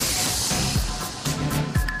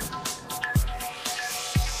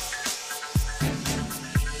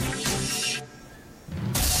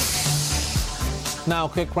Now, a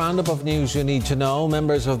quick roundup of news you need to know.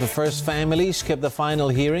 Members of the first family skipped the final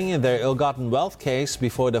hearing in their ill-gotten wealth case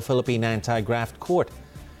before the Philippine Anti-Graft Court.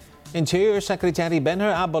 Interior Secretary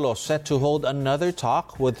Benher Abalos set to hold another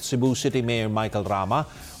talk with Cebu City Mayor Michael Rama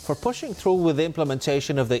for pushing through with the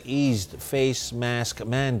implementation of the eased face mask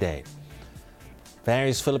mandate.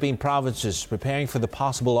 Various Philippine provinces preparing for the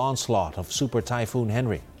possible onslaught of Super Typhoon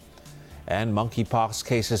Henry. And monkeypox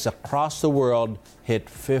cases across the world hit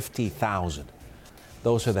 50,000.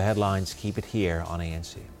 Those are the headlines. Keep it here on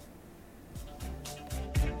ANC.